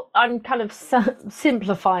 estrogen, I'm kind of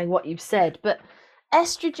simplifying what you've said, but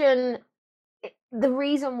estrogen, the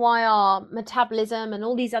reason why our metabolism and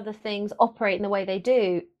all these other things operate in the way they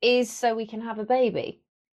do is so we can have a baby.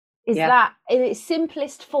 Is that in its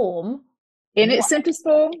simplest form? In its simplest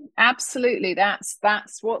form, absolutely. That's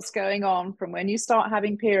what's going on from when you start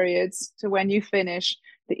having periods to when you finish.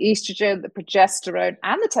 The estrogen, the progesterone,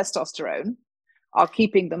 and the testosterone are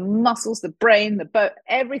keeping the muscles, the brain, the bone,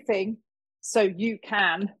 everything, so you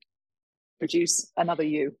can produce another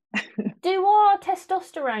you. Do our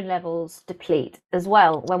testosterone levels deplete as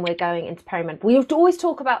well when we're going into perimenopause? We always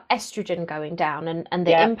talk about estrogen going down and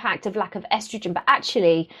the impact of lack of estrogen, but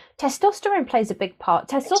actually testosterone plays a big part.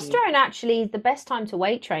 Testosterone, actually, the best time to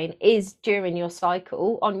weight train is during your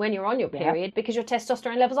cycle, when you're on your period, because your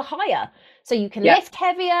testosterone levels are higher. So you can lift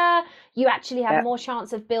heavier, you actually have more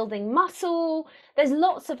chance of building muscle. There's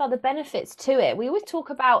lots of other benefits to it. We always talk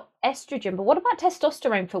about estrogen, but what about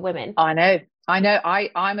testosterone for women? I know.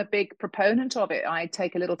 I'm a big proponent of it. I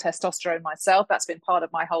take a little testosterone myself. That's been part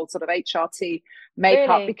of my whole sort of HRT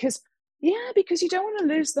makeup. Really? Because you don't want to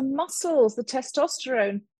lose the muscles. The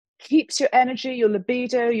testosterone keeps your energy, your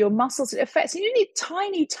libido, your muscles. It affects, and you need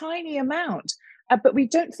tiny amount. But we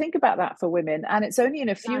don't think about that for women. And it's only in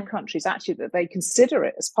a few countries actually that they consider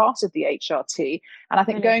it as part of the HRT. And I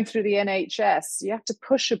think going through the NHS, you have to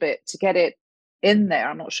push a bit to get it in there.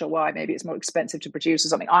 I'm not sure why. Maybe it's more expensive to produce or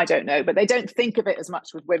something. I don't know. But they don't think of it as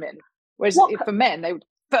much with women. Whereas for men,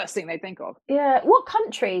 first thing they think of. Yeah. What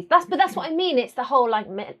countries? That's what I mean. It's the whole like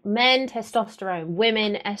men testosterone,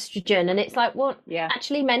 women estrogen, and it's like, well,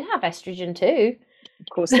 actually, men have estrogen too.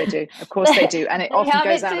 Of course they do. Of course they do. And it often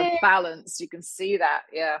goes out of balance. You can see that.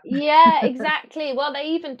 Yeah. Yeah, exactly. Well, they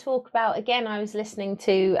even talk about, again, I was listening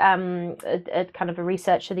to a kind of a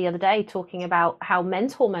researcher the other day talking about how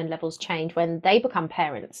men's hormone levels change when they become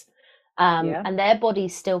parents. And their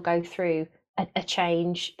bodies still go through a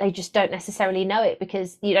change. They just don't necessarily know it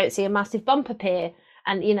because you don't see a massive bump appear.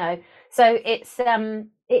 And, so it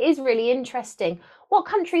is really interesting. What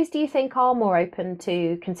countries do you think are more open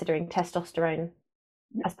to considering testosterone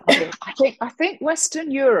as part of it? I think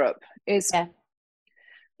Western Europe is Yeah,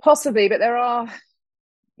 possibly, but there are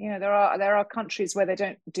countries where they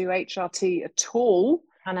don't do HRT at all.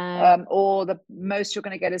 I know. Or the most you're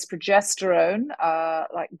going to get is progesterone,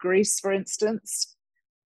 like Greece, for instance.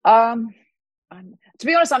 To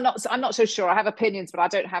be honest, I'm not so sure. I have opinions, but I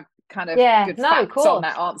don't have kind of Yeah, good no, of facts on course.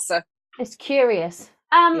 that answer. It's curious.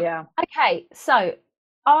 Yeah. Okay, so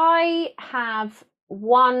I have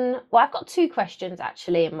I've got two questions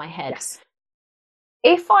actually in my head. Yes.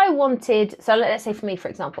 If I wanted, so let's say for me, for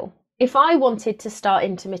example, if I wanted to start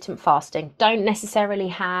intermittent fasting, don't necessarily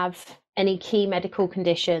have any key medical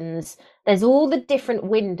conditions, there's all the different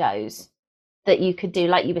windows that you could do.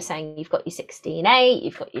 Like you were saying, you've got your 16-8,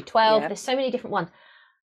 you've got your 12, Yeah. there's so many different ones.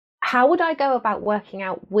 How would I go about working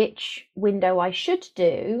out which window I should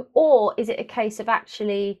do? Or is it a case of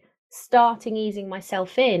actually starting easing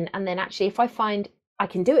myself in, and then actually if I find I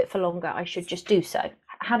can do it for longer, I should just do so?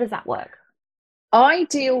 How does that work?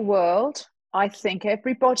 Ideal world, I think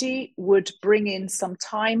everybody would bring in some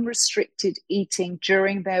time restricted eating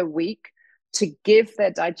during their week to give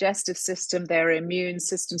their digestive system, their immune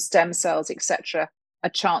system, stem cells, etc., a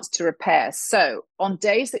chance to repair. So on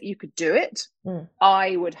days that you could do it,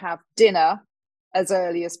 I would have dinner as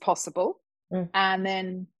early as possible and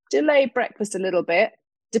then delay breakfast a little bit,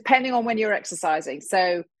 depending on when you're exercising.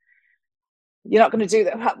 So you're not going to do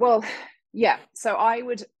that. Well, yeah. So I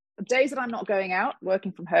would, days that I'm not going out,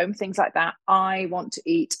 working from home, things like that, I want to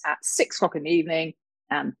eat at 6 o'clock in the evening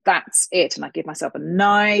and that's it. And I give myself a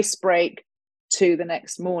nice break to the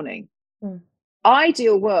next morning.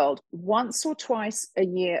 Ideal world, once or twice a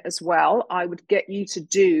year as well, I would get you to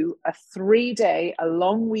do a 3-day, a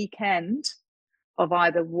long weekend of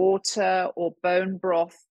either water or bone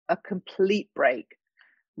broth, a complete break.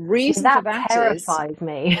 Reason for that terrifies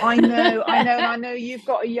me. I know, and I know you've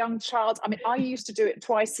got a young child. I mean, I used to do it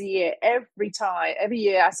twice a year, every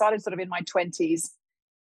year. I started sort of in my 20s.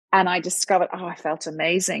 And I discovered, I felt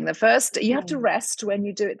amazing. The first, you have to rest when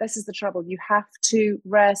you do it. This is the trouble. You have to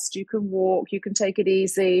rest. You can walk, you can take it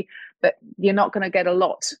easy, but you're not going to get a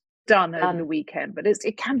lot done over the weekend. But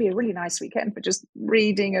it can be a really nice weekend for just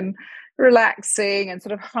reading and relaxing and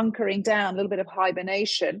sort of hunkering down, a little bit of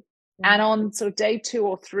hibernation. And on sort of day 2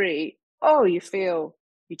 or 3, you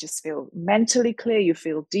just feel mentally clear. You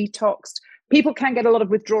feel detoxed. People can get a lot of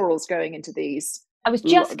withdrawals going into these. I was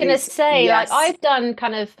just going to say, yes. like, I've done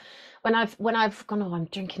kind of when I've gone, I'm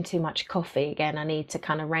drinking too much coffee again, I need to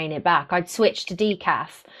kind of rein it back. I'd switch to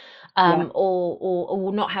decaf,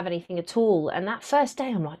 or not have anything at all. And that first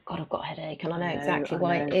day, I'm like, God, I've got a headache, and I know exactly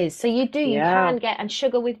why it is. So you can get, and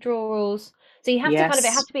sugar withdrawals. So you have to it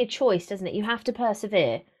has to be a choice, doesn't it? You have to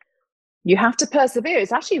persevere. You have to persevere.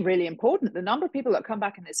 It's actually really important. The number of people that come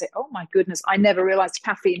back and they say, oh my goodness, I never realized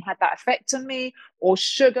caffeine had that effect on me, or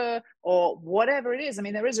sugar, or whatever it is. I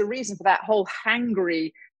mean, there is a reason for that whole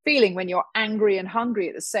hangry feeling when you're angry and hungry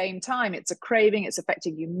at the same time. It's a craving. It's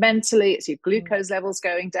affecting you mentally. It's your glucose levels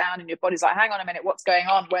going down and your body's like, hang on a minute, what's going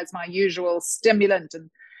on? Where's my usual stimulant?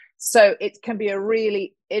 And so it can be a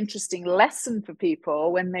really interesting lesson for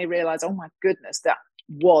people when they realize, oh my goodness, that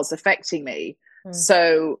was affecting me.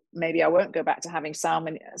 So maybe I won't go back to having so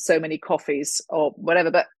many coffees or whatever.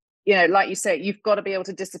 But, like you say, you've got to be able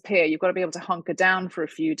to disappear. You've got to be able to hunker down for a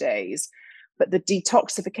few days. But the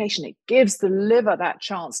detoxification, it gives the liver that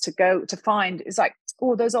chance to go to find, it's like,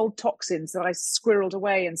 those old toxins that I squirreled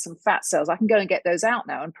away in some fat cells, I can go and get those out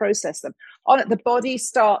now and process them. On it, the body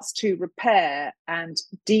starts to repair and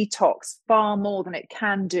detox far more than it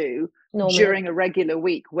can do during a regular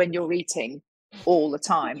week when you're eating all the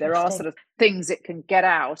time. There are sort of things it can get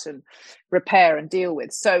out and repair and deal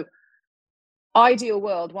with. So ideal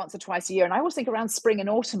world, once or twice a year. And I always think around spring and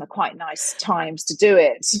autumn are quite nice times to do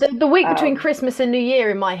it. The week between Christmas and New Year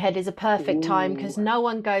in my head is a perfect time because no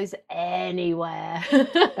one goes anywhere.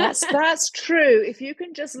 That's true. If you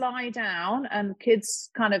can just lie down and kids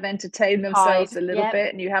kind of entertain themselves a little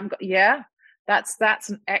bit, and you haven't got that's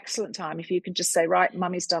an excellent time. If you can just say, right,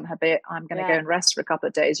 mummy's done her bit, I'm going to go and rest for a couple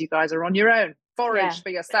of days. You guys are on your own. Forage for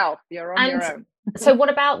yourself. You're on your own. So what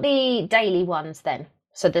about the daily ones then?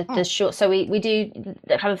 So the short, so we do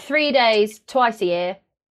kind of 3 days twice a year.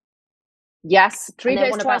 Yes, 3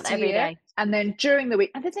 days twice a year. Day? And then during the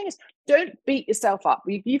week. And the thing is, don't beat yourself up.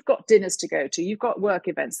 You've got dinners to go to. You've got work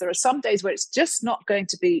events. There are some days where it's just not going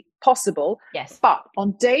to be possible. Yes. But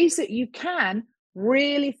on days that you can,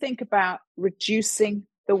 really think about reducing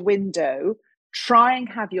the window try and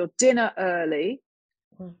have your dinner early.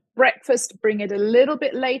 Breakfast, bring it a little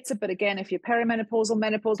bit later. But again, if you're perimenopausal,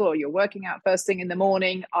 menopausal, or you're working out first thing in the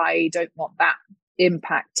morning, I don't want that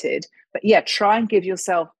impacted. But yeah, try and give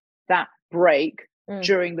yourself that break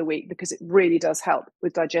during the week, because it really does help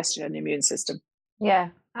with digestion and immune system. Yeah,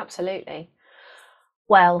 absolutely.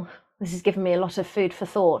 Well, this has given me a lot of food for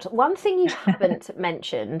thought. One thing you haven't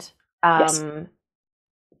mentioned, Yes.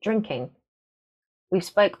 drinking. We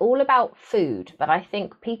spoke all about food, but I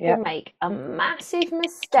think people make a massive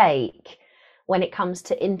mistake when it comes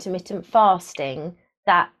to intermittent fasting,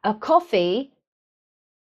 that a coffee,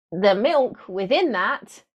 the milk within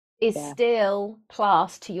that is still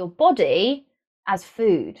classed to your body as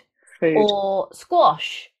food. Or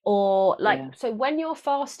squash, or so when you're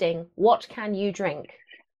fasting, what can you drink?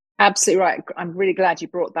 Absolutely right. I'm really glad you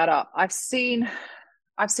brought that up. I've seen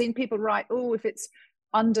people write, oh, if it's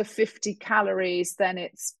under 50 calories, then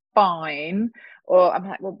it's fine. Or I'm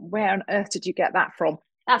like, well, where on earth did you get that from?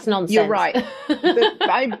 That's nonsense. You're right.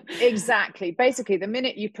 Exactly. Basically, the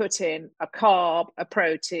minute you put in a carb, a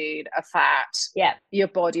protein, a fat, your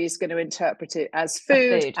body is going to interpret it as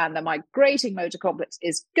food, and the migrating motor complex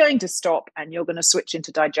is going to stop, and you're going to switch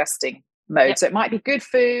into digesting mode. So it might be good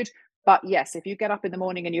food, but yes, if you get up in the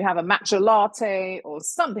morning and you have a matcha latte or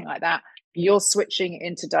something like that, you're switching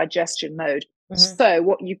into digestion mode. So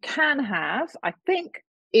what you can have, I think,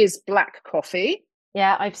 is black coffee.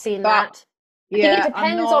 Yeah, I've seen that. I think it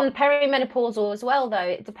depends on perimenopausal as well, though.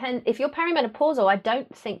 It depends. If you're perimenopausal, I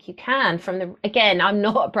don't think you can. Again, I'm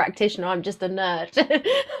not a practitioner. I'm just a nerd.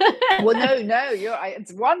 Well, no.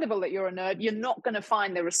 It's wonderful that you're a nerd. You're not going to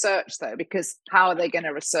find the research, though, because how are they going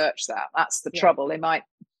to research that? That's the trouble. They might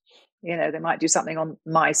do something on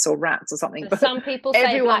mice or rats or something. But some people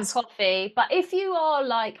say black coffee. But if you are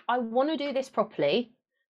like, I want to do this properly,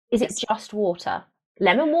 is it just water?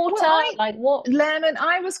 Lemon water? What? Lemon.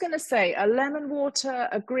 I was going to say a lemon water,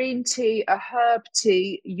 a green tea, a herb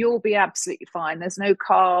tea. You'll be absolutely fine. There's no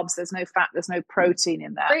carbs, there's no fat, there's no protein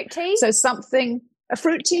in that. Fruit tea? So a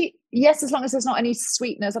fruit tea, yes, as long as there's not any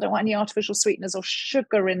sweeteners. I don't want any artificial sweeteners or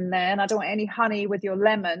sugar in there, and I don't want any honey with your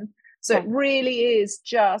lemon. So it really is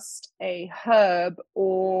just a herb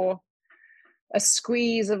or a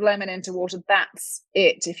squeeze of lemon into water. That's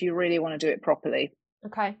it, if you really want to do it properly.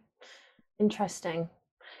 Okay. Interesting.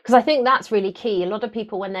 Because I think that's really key. A lot of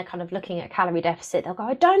people, when they're kind of looking at calorie deficit, they'll go,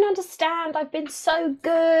 I don't understand. I've been so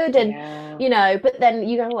good. And, but then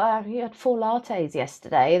you go, you had 4 lattes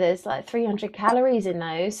yesterday. There's like 300 calories in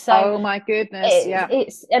those. So oh, my goodness.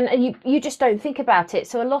 And you just don't think about it.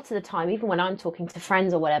 So a lot of the time, even when I'm talking to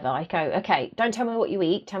friends or whatever, I go, okay, don't tell me what you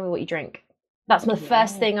eat. Tell me what you drink. That's the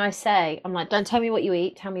first thing I say. I'm like, don't tell me what you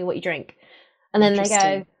eat. Tell me what you drink. And then they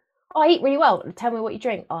go, oh, I eat really well. Tell me what you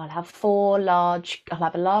drink. Oh, I'll have a large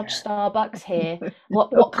Starbucks here.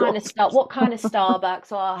 What kind of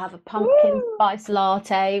Starbucks? Or I'll have a pumpkin spice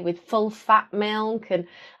latte with full fat milk. And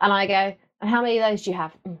I go, and how many of those do you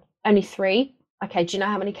have? Only 3. Okay, do you know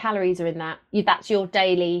how many calories are in that? That's your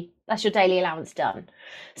daily allowance done.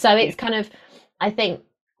 So it's kind of, I think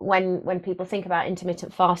when people think about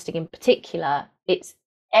intermittent fasting in particular, it's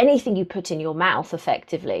anything you put in your mouth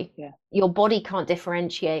effectively. Your body can't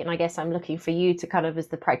differentiate. And I guess I'm looking for you to kind of, as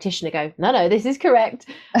the practitioner, go, no, this is correct.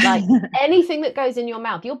 Like anything that goes in your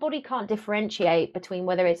mouth, your body can't differentiate between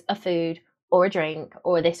whether it's a food or a drink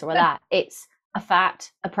or this or that. It's a fat,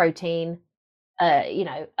 a protein,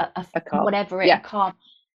 a carb. Whatever a carb.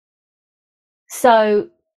 So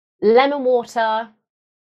lemon water,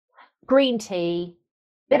 green tea,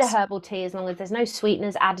 bit of herbal tea, as long as there's no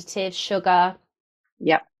sweeteners, additives, sugar.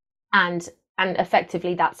 And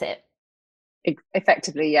effectively that's it.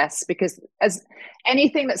 Effectively, yes, because as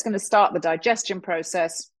anything that's going to start the digestion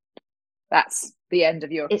process, that's the end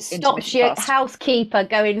of your it stops your fast. Housekeeper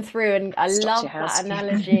going through, and I love that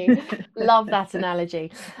analogy. Love that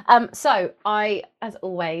analogy. So I, as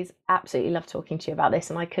always, absolutely love talking to you about this,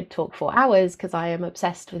 and I could talk for hours because I am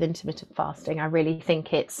obsessed with intermittent fasting. I really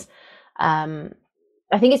think it's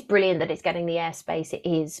brilliant that it's getting the airspace it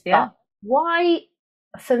is. But why,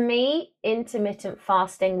 for me, intermittent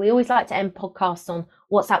fasting, we always like to end podcasts on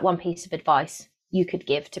what's that one piece of advice you could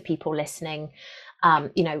give to people listening.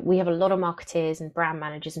 We have a lot of marketeers and brand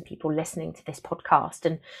managers and people listening to this podcast.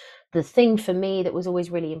 And the thing for me that was always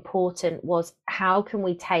really important was, how can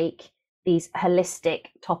we take these holistic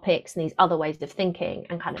topics and these other ways of thinking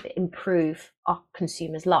and kind of improve our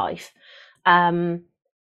consumer's life? And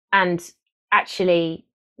actually,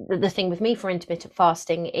 the thing with me for intermittent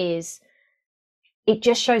fasting is, it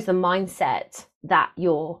just shows the mindset that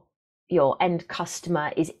your end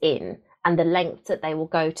customer is in, and the length that they will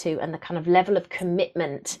go to, and the kind of level of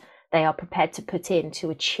commitment they are prepared to put in to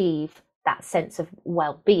achieve that sense of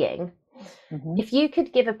well-being. Mm-hmm. If you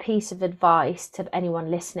could give a piece of advice to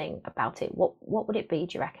anyone listening about it, what would it be,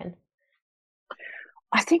 do you reckon?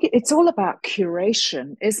 I think it's all about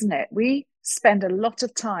curation, isn't it? We spend a lot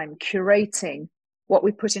of time curating what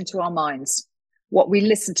we put into our minds, what we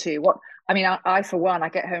listen to. I for one, I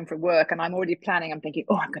get home from work and I'm already planning. I'm thinking,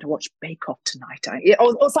 oh, I'm going to watch Bake Off tonight,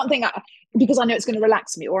 or something, because I know it's going to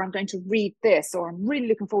relax me, or I'm going to read this, or I'm really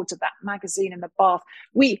looking forward to that magazine in the bath.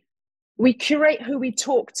 We curate who we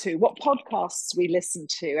talk to, what podcasts we listen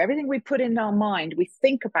to, everything we put in our mind. We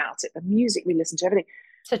think about it, the music we listen to, everything.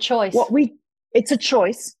 It's a choice. It's a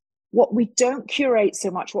choice. What we don't curate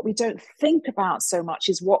so much, what we don't think about so much,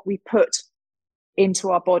 is what we put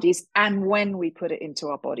into our bodies and when we put it into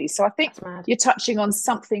our bodies. So I think you're touching on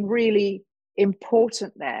something really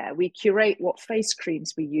important there. We curate what face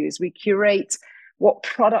creams we use. We curate what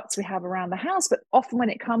products we have around the house. But often when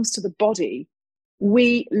it comes to the body,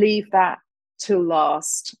 we leave that till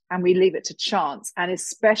last and we leave it to chance. And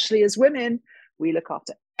especially as women, we look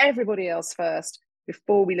after everybody else first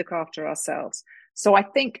before we look after ourselves. So I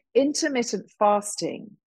think intermittent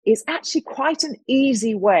fasting is actually quite an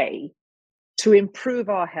easy way to improve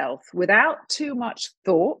our health without too much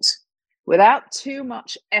thought, without too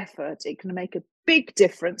much effort. It can make a big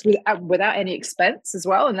difference without any expense as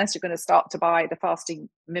well, unless you're going to start to buy the fasting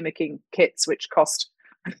mimicking kits, which cost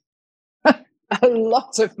a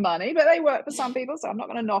lot of money, but they work for some people, so I'm not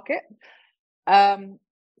going to knock it.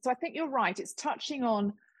 So I think you're right. It's touching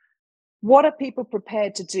on, what are people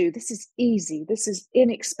prepared to do? This is easy. This is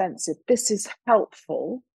inexpensive. This is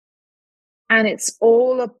helpful. And it's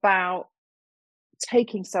all about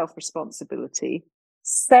taking self-responsibility,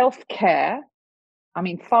 self-care. I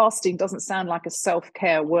mean, fasting doesn't sound like a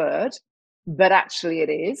self-care word, but actually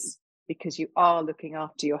it is, because you are looking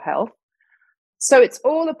after your health. So it's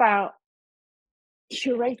all about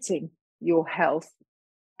curating your health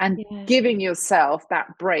and giving yourself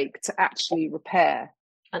that break to actually repair.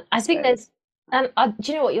 And I think there's, do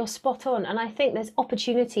you know what, you're spot on. And I think there's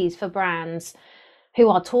opportunities for brands who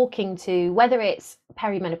are talking to, whether it's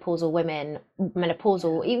perimenopausal women,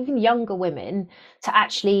 menopausal, even younger women, to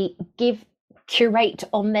actually curate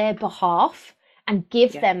on their behalf and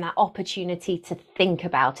give them that opportunity to think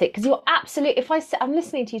about it. Because you're absolutely, I'm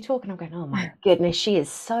listening to you talk and I'm going, oh my goodness, she is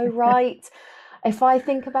so right. If I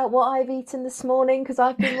think about what I've eaten this morning, because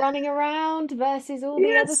I've been running around versus all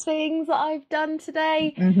the other things that I've done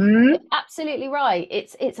today, you're absolutely right.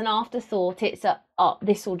 It's an afterthought. It's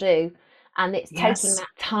this will do. And it's taking that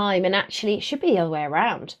time, and actually it should be the other way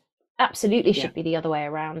around. Absolutely should be the other way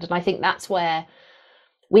around. And I think that's where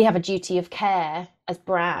we have a duty of care as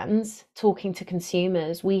brands, talking to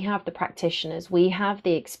consumers. We have the practitioners, we have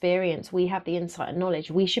the experience, we have the insight and knowledge.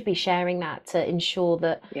 We should be sharing that to ensure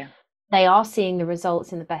that they are seeing the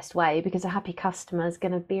results in the best way, because a happy customer is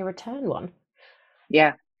going to be a return one.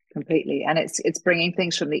 Yeah, completely. And it's bringing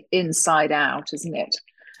things from the inside out, isn't it?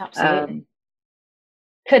 Absolutely.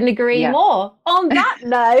 Couldn't agree more. On that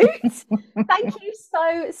note, thank you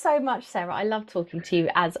so much, Sarah. I love talking to you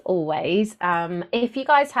as always. If you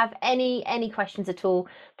guys have any questions at all,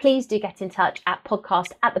 please do get in touch at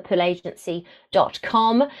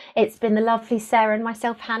podcast@thepullagency.com. It's been the lovely Sarah and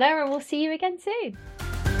myself, Hannah, and we'll see you again soon.